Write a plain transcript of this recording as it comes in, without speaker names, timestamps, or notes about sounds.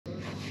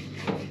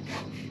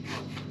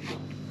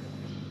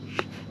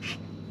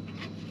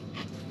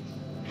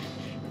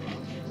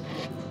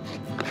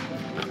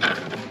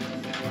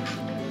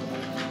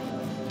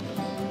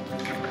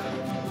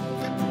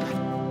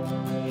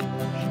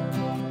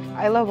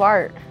I love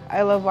art.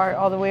 I love art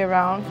all the way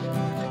around.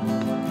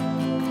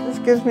 This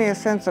gives me a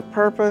sense of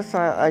purpose.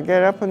 I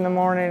get up in the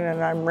morning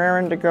and I'm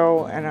raring to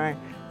go, and I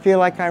feel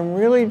like I'm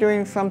really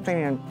doing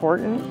something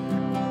important.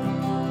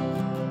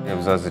 It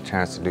gives us a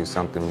chance to do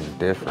something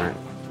different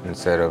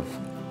instead of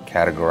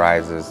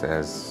categorize us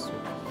as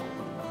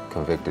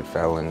convicted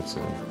felons,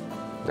 and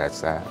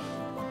that's that.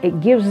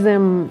 It gives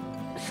them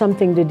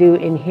something to do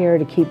in here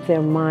to keep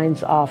their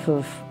minds off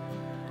of,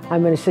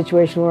 I'm in a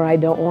situation where I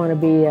don't want to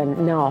be,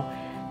 and no.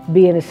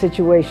 Be in a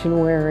situation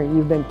where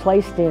you've been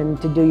placed in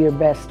to do your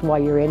best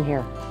while you're in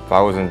here. If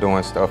I wasn't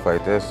doing stuff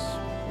like this,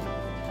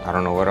 I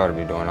don't know what I'd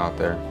be doing out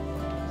there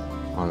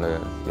on the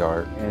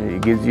yard. And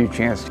it gives you a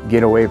chance to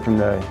get away from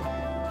the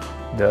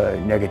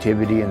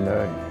negativity and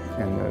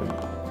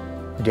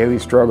the daily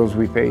struggles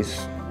we face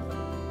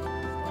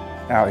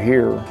out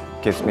here.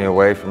 Gets me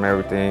away from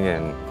everything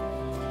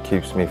and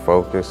keeps me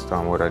focused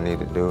on what I need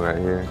to do right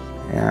here.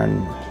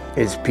 And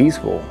it's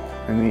peaceful.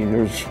 I mean,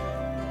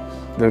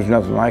 there's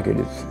nothing like it.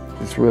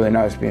 It's really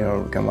nice being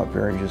able to come up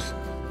here and just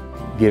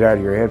get out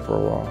of your head for a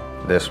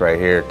while. This right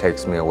here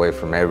takes me away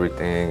from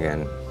everything,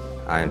 and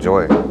I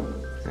enjoy it,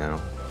 you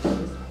know.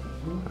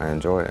 I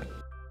enjoy it.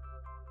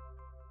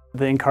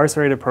 The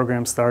incarcerated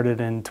program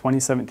started in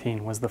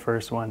 2017 was the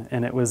first one,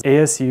 and it was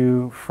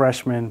ASU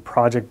freshman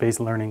project-based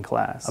learning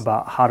class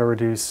about how to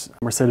reduce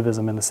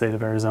recidivism in the state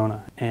of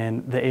Arizona.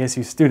 And the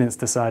ASU students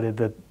decided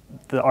that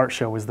the art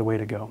show was the way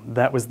to go.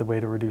 That was the way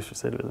to reduce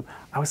recidivism.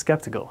 I was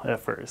skeptical at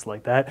first,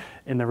 like that.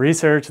 In the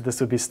research, this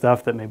would be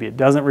stuff that maybe it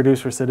doesn't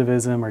reduce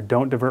recidivism or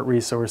don't divert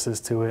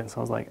resources to it. So I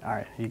was like, all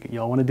right,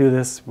 y'all want to do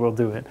this, we'll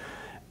do it.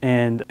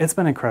 And it's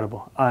been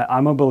incredible.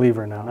 I'm a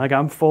believer now. Like,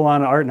 I'm full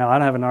on art now. I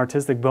don't have an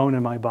artistic bone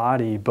in my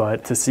body,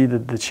 but to see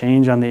the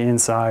change on the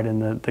inside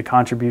and the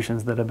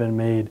contributions that have been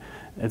made,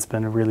 it's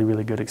been a really,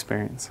 really good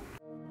experience.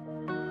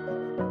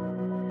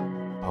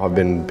 I've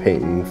been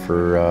painting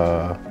for,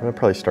 I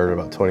probably started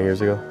about 20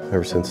 years ago,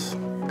 ever since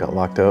I got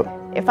locked up.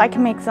 If I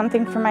can make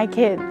something for my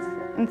kids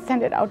and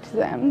send it out to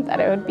them,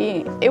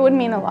 it would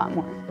mean a lot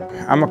more.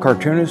 I'm a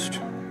cartoonist,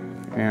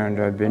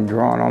 and I've been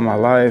drawing all my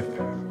life.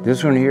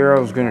 This one here I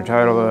was going to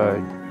title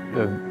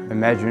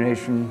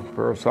Imagination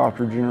for a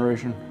Softer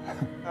Generation.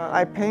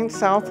 I paint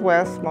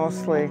Southwest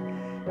mostly,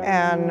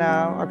 and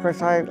of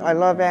course I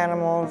love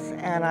animals,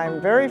 and I'm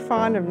very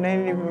fond of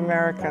Native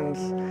Americans.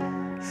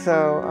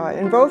 So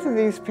in both of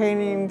these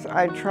paintings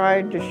I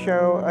tried to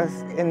show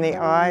us in the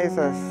eyes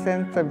a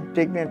sense of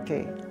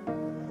dignity,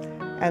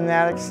 and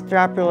that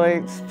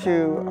extrapolates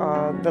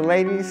to the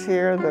ladies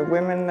here, the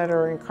women that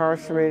are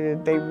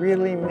incarcerated. They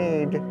really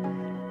need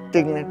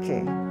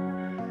dignity.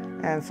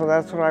 And so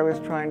that's what I was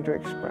trying to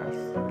express.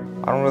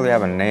 I don't really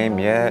have a name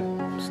yet,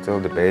 still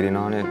debating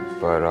on it,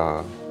 but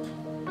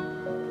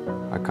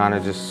I kind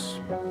of just,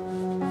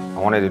 I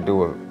wanted to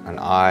do an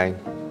eye,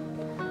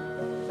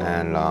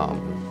 and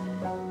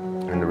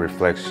the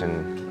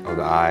reflection of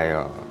the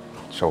eye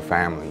show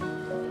family.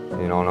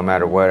 You know, no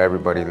matter what,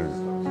 everybody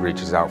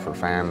reaches out for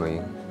family,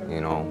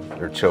 you know,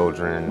 their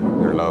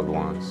children, their loved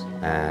ones,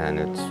 and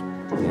it's,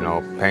 you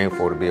know,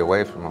 painful to be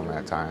away from them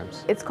at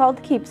times. It's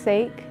called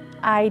Keepsake.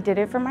 I did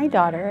it for my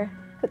daughter.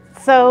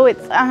 So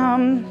it's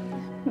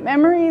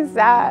memories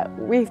that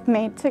we've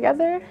made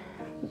together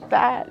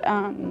that,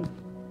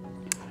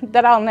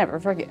 that I'll never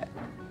forget.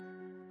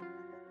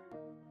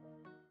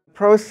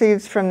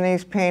 Proceeds from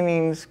these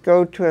paintings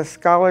go to a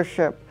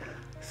scholarship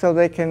so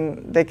they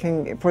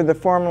can for the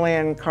formerly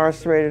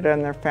incarcerated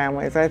and their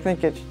families. I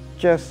think it's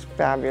just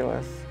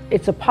fabulous.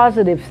 It's a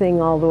positive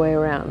thing all the way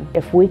around.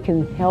 If we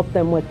can help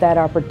them with that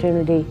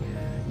opportunity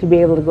to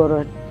be able to go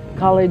to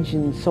college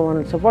and so on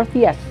and so forth,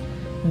 yes,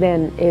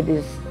 then it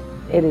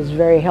is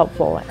very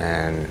helpful.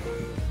 And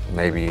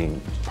maybe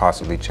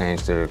possibly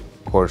change their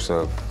course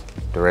of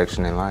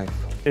direction in life.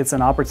 It's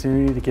an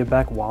opportunity to give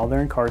back while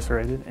they're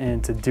incarcerated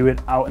and to do it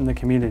out in the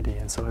community.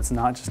 And so it's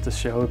not just a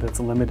show that's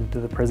limited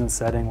to the prison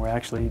setting. We're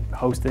actually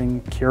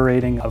hosting,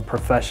 curating a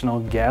professional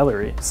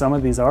gallery. Some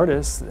of these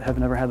artists have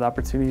never had the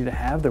opportunity to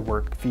have their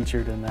work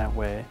featured in that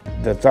way.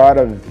 The thought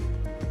of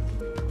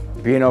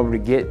being able to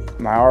get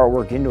my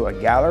artwork into a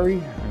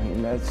gallery, I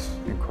mean, that's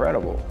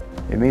incredible.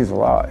 It means a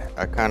lot.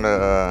 I kind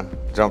of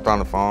jumped on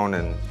the phone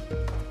and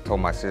told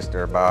my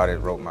sister about it,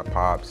 wrote my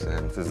pops,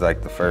 and this is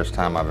like the first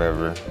time I've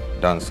ever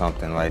done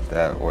something like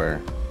that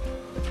where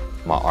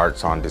my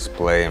art's on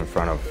display in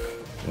front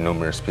of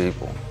numerous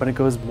people. But it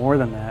goes more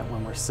than that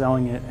when we're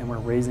selling it and we're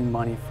raising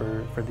money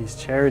for these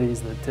charities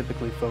that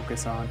typically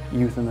focus on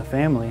youth and the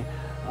family.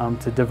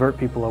 To divert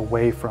people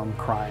away from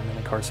crime and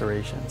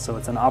incarceration. So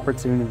it's an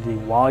opportunity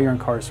while you're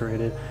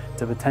incarcerated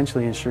to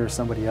potentially ensure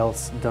somebody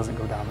else doesn't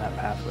go down that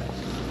pathway.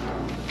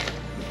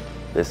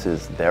 This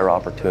is their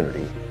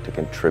opportunity to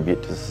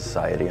contribute to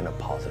society in a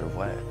positive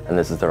way. And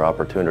this is their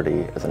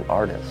opportunity as an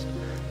artist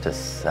to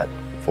set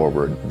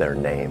forward their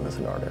name as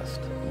an artist.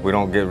 We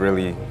don't get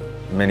really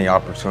many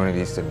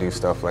opportunities to do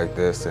stuff like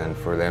this, and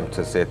for them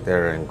to sit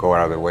there and go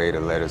out of their way to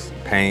let us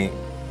paint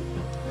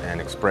and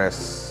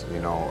express,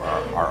 you know,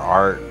 our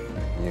art,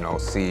 you know,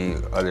 see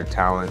other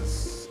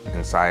talents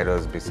inside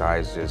us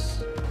besides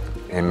just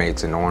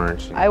inmates in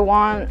orange. I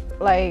want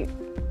like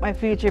my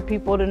future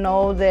people to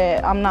know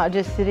that I'm not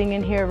just sitting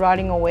in here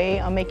rotting away.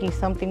 I'm making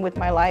something with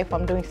my life.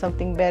 I'm doing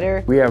something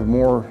better. We have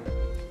more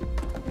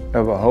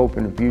of a hope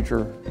in the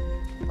future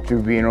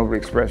to being able to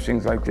express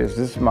things like this.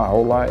 This is my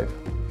whole life.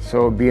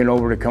 So being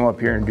able to come up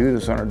here and do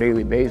this on a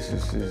daily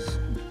basis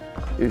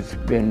it's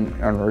been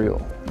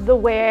unreal. The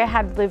way I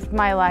had lived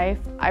my life,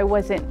 I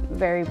wasn't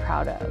very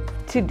proud of.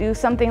 To do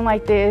something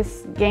like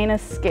this, gain a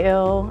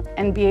skill,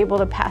 and be able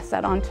to pass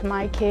that on to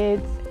my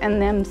kids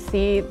and them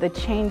see the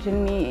change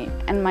in me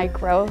and my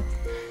growth,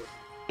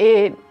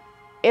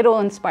 it'll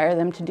inspire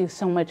them to do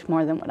so much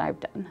more than what I've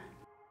done.